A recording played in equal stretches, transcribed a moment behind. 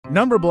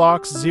Number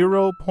blocks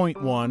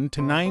 0.1 to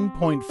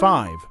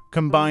 9.5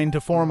 combine to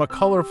form a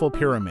colorful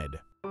pyramid.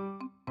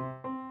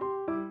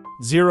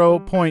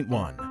 0.1,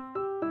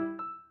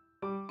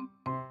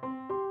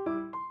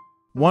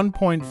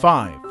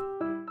 1.5,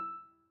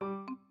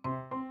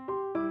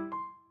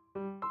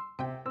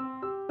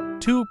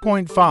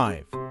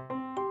 2.5,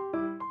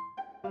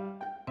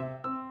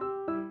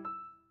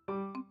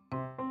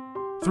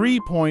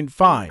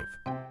 3.5,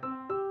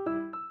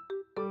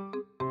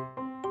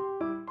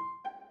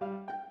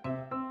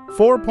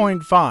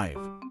 4.5,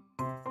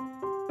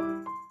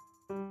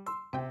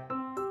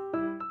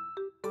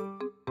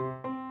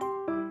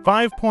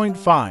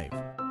 5.5,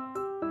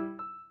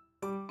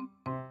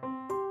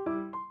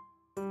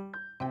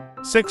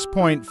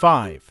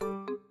 6.5,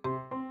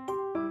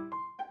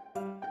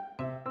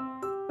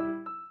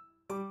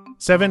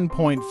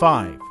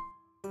 7.5,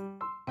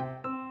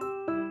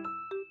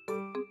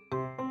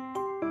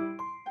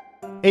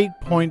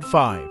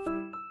 8.5,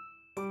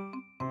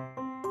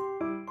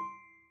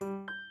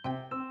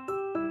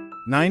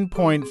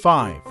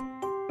 9.5,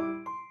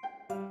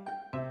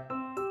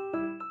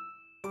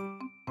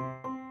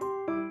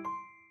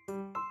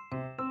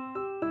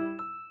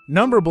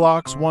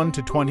 1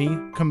 to 20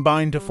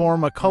 combine to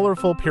form a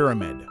colorful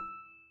pyramid.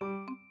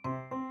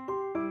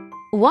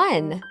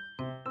 1,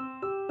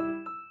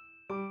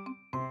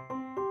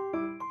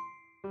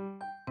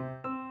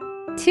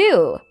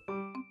 2,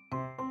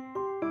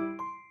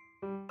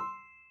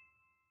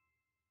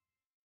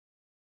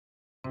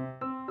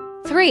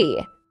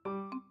 3,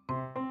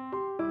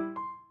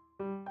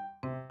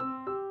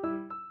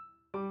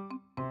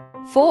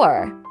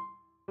 4,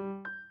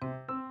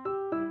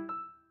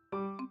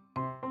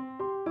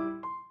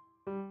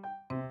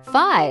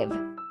 5,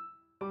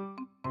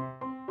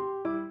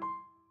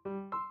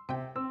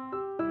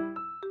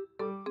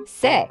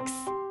 6,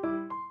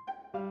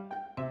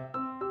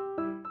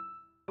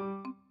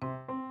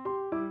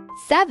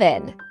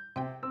 7,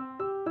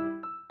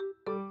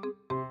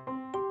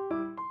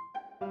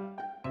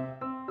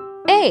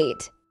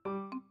 8,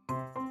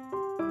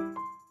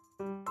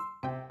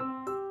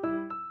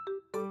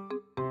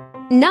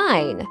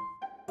 9,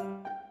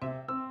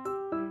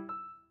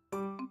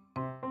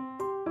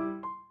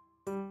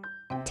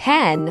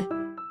 10,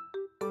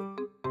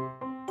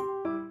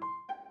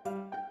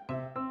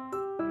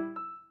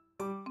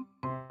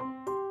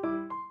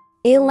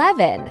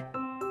 11,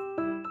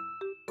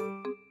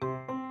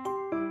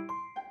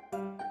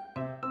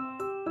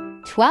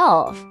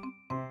 12,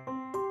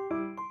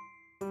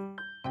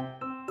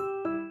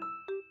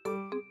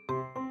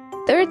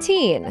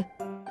 13,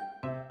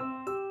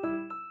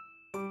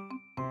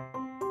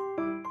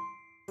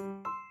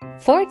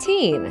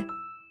 14,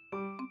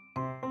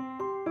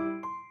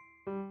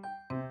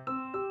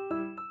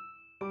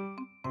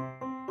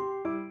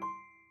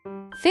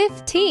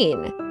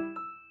 15,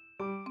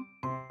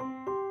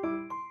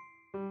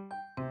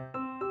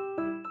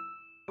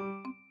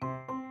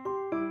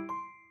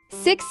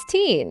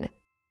 16,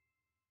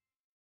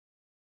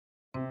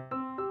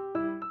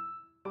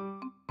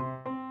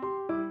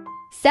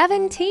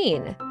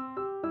 17,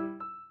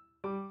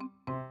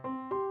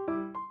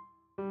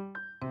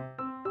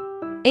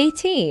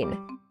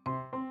 18,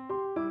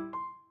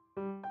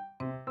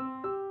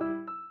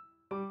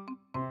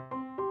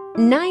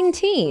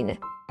 19,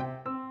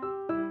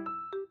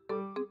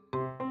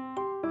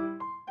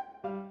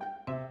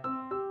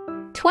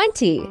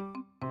 20,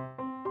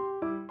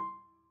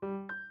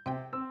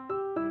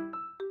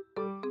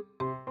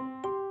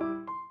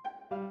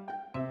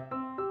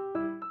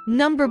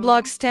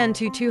 Numberblocks 10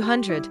 to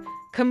 200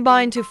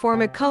 combine to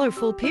form a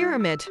colorful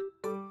pyramid.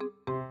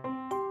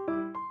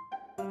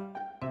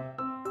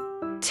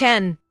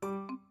 10,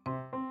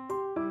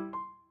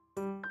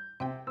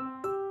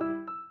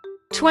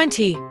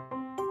 20,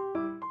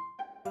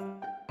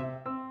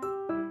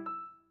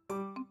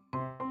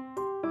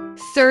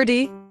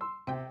 30,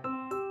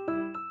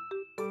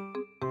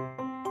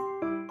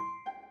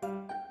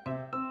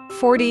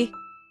 40,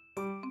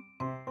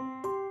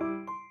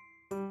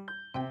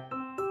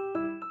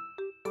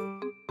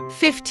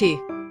 50,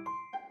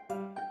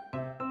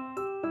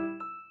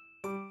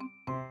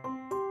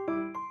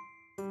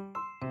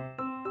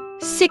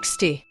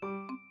 60,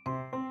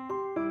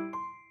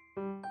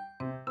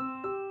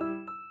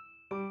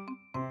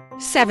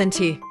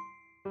 70,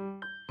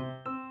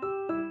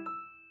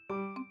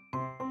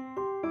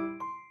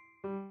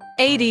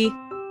 80,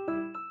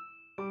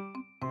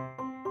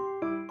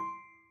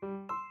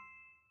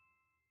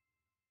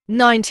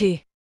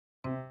 90,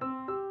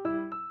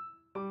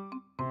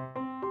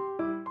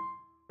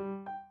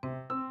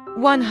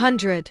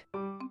 100,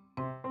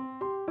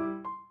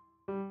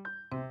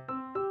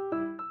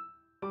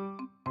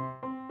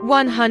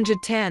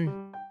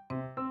 110,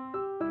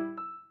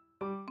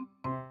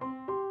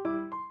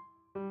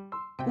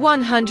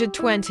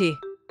 120,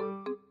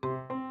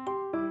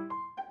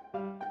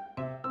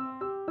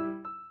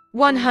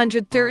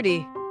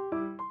 130,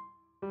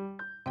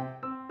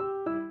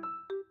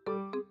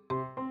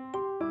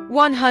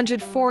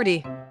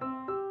 140,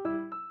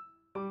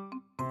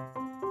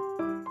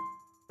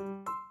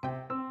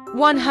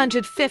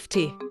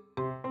 150,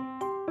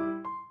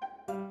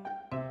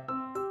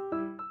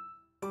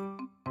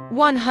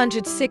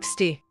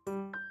 160,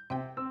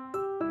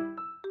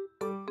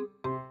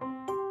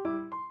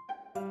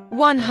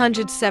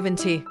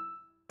 170,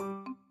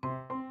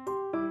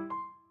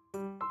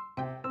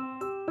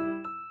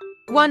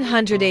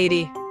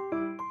 180,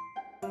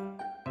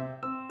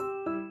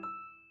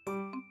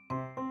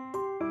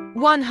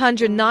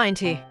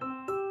 190,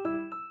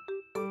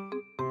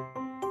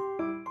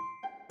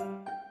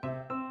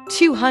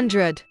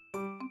 200,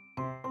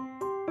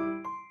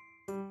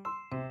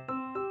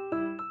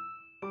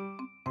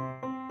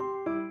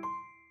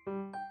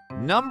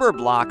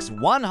 Numberblocks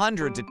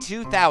 100 to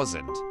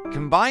 2000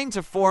 combine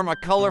to form a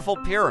colorful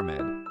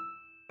pyramid.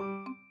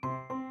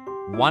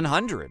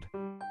 100,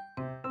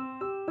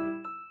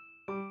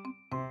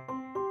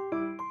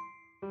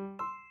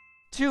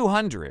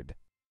 200,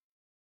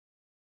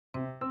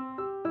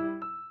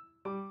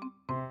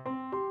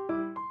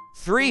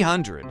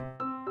 300,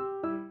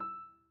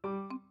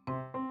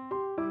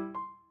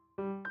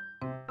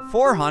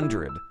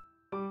 400,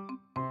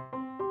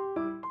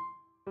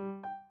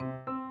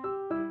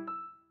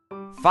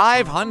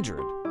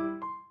 500,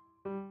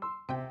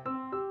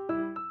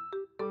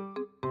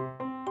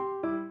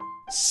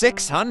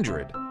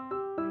 600,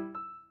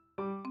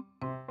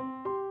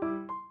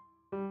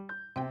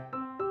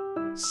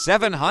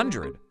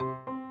 700,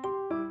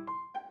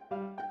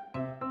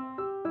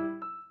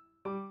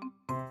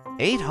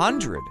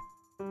 800,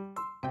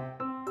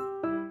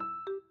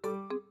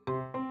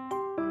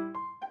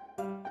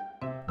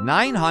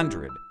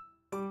 900,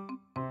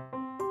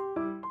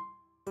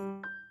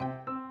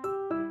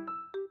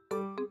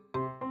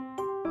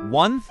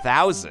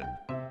 1,000,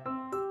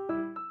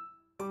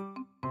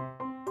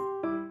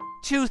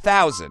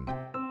 2,000,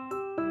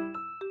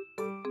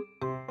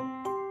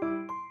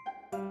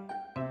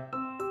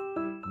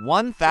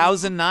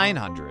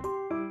 1,900,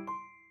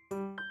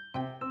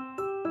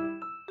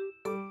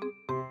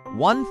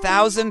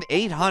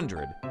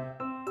 1,800,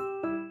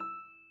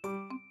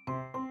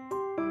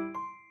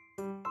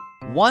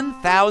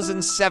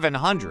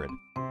 1,700,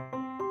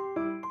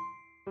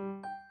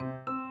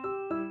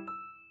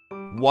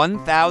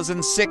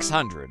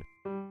 1,600,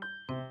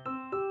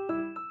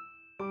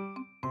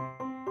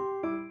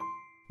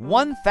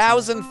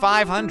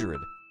 1,500,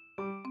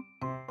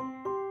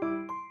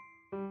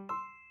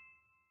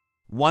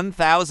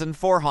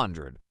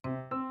 1,400,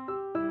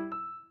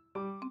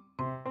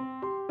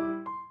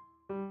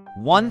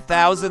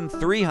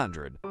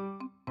 1,300,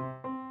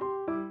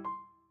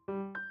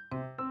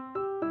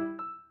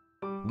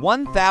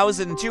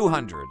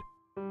 1,200,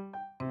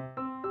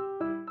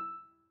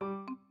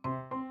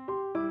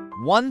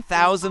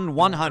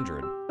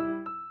 1,100,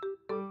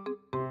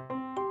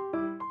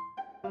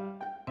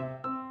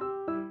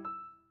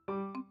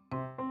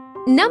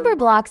 Number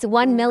blocks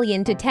 1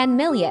 million to 10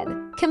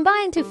 million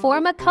combine to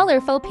form a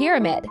colorful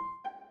pyramid.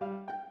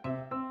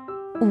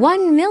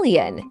 1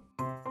 million,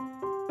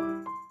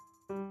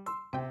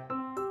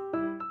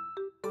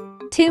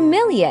 2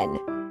 million,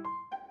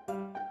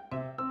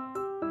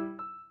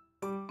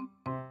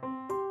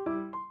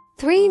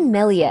 3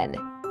 million,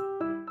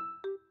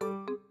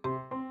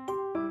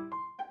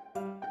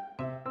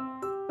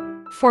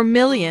 4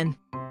 million,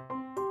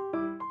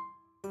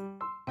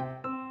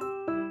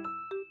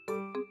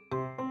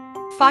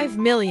 5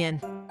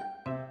 million,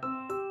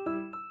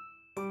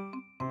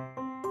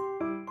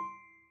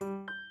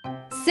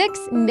 6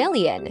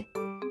 million,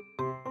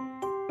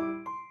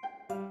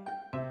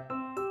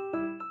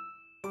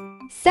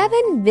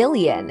 7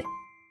 billion,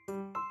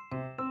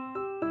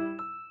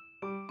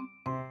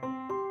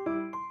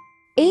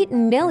 8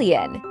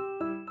 million,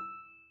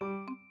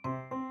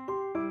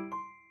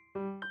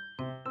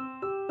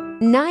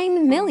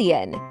 9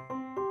 million,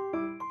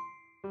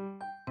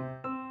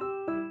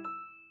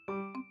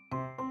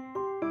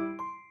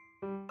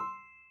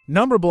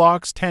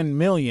 'Numberblocks 10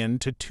 million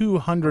to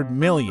 200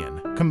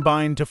 million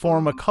combine to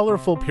form a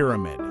colorful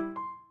pyramid.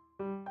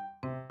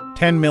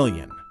 10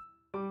 million,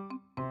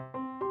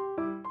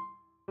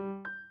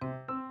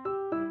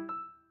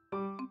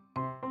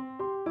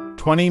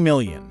 20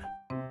 million,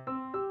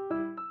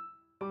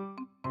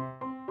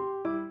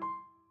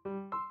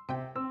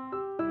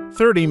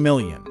 30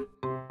 million,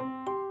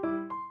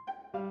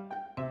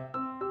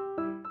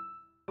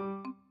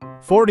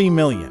 40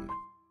 million,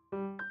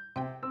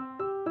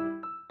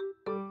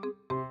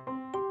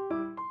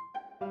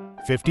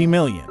 50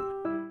 million,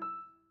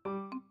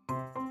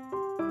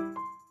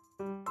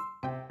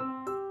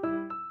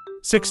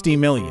 60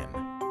 million,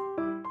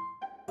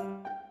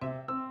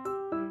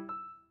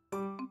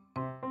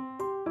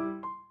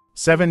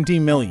 70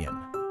 million,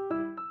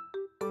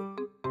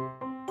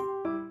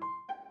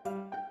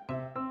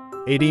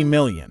 80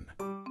 million,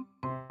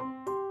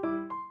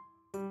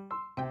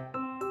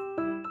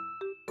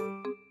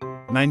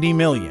 90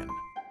 million,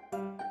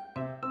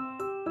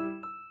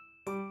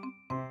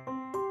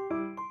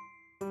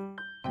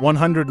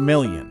 100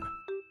 million,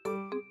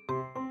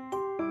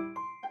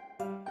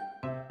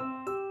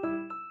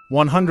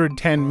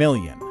 110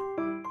 million,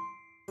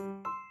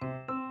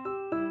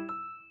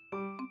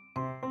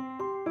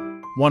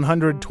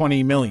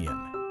 120 million.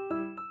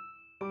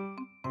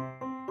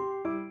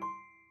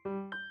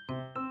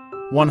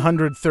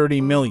 130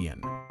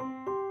 million.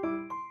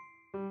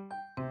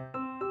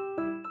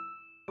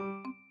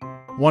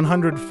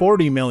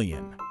 140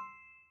 million.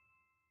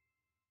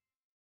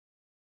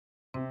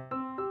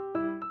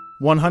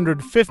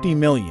 150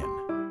 million.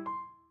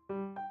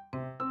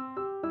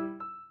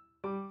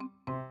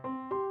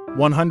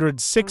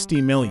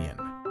 160 million.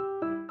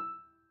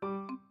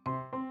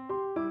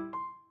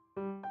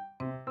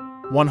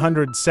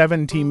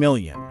 170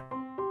 million.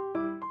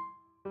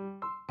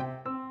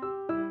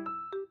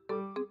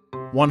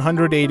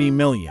 180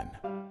 million.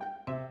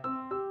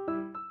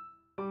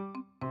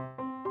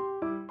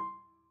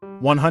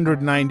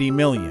 190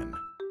 million.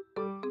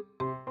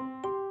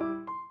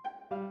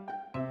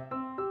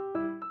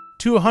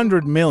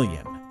 200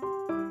 million.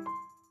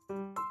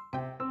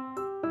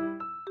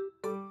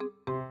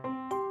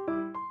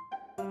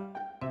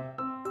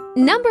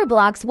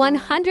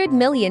 100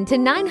 million to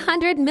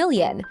 900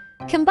 million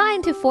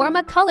combine to form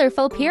a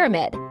colorful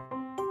pyramid.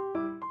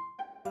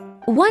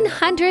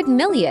 100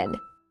 million.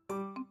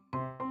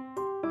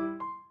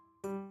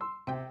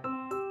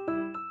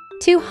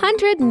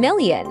 200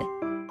 million.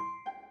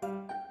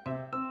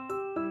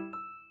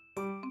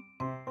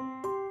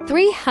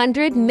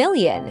 300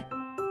 million.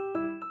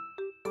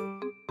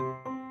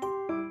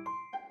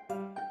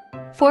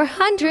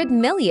 400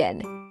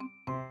 million.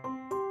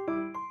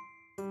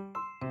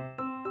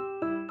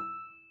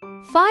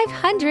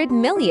 500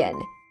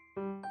 million.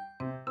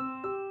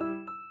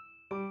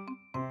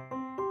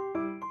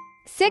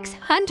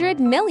 600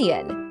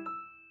 million.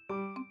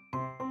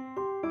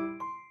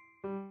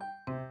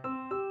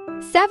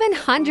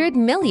 700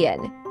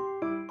 million.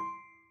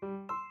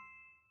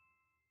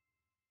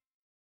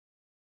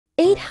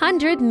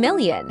 800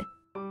 million.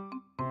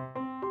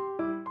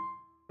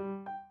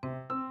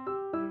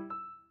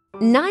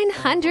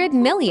 900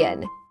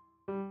 million.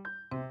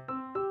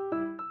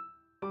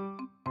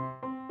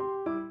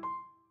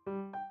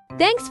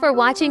 Thanks for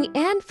watching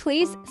and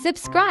please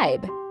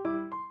subscribe.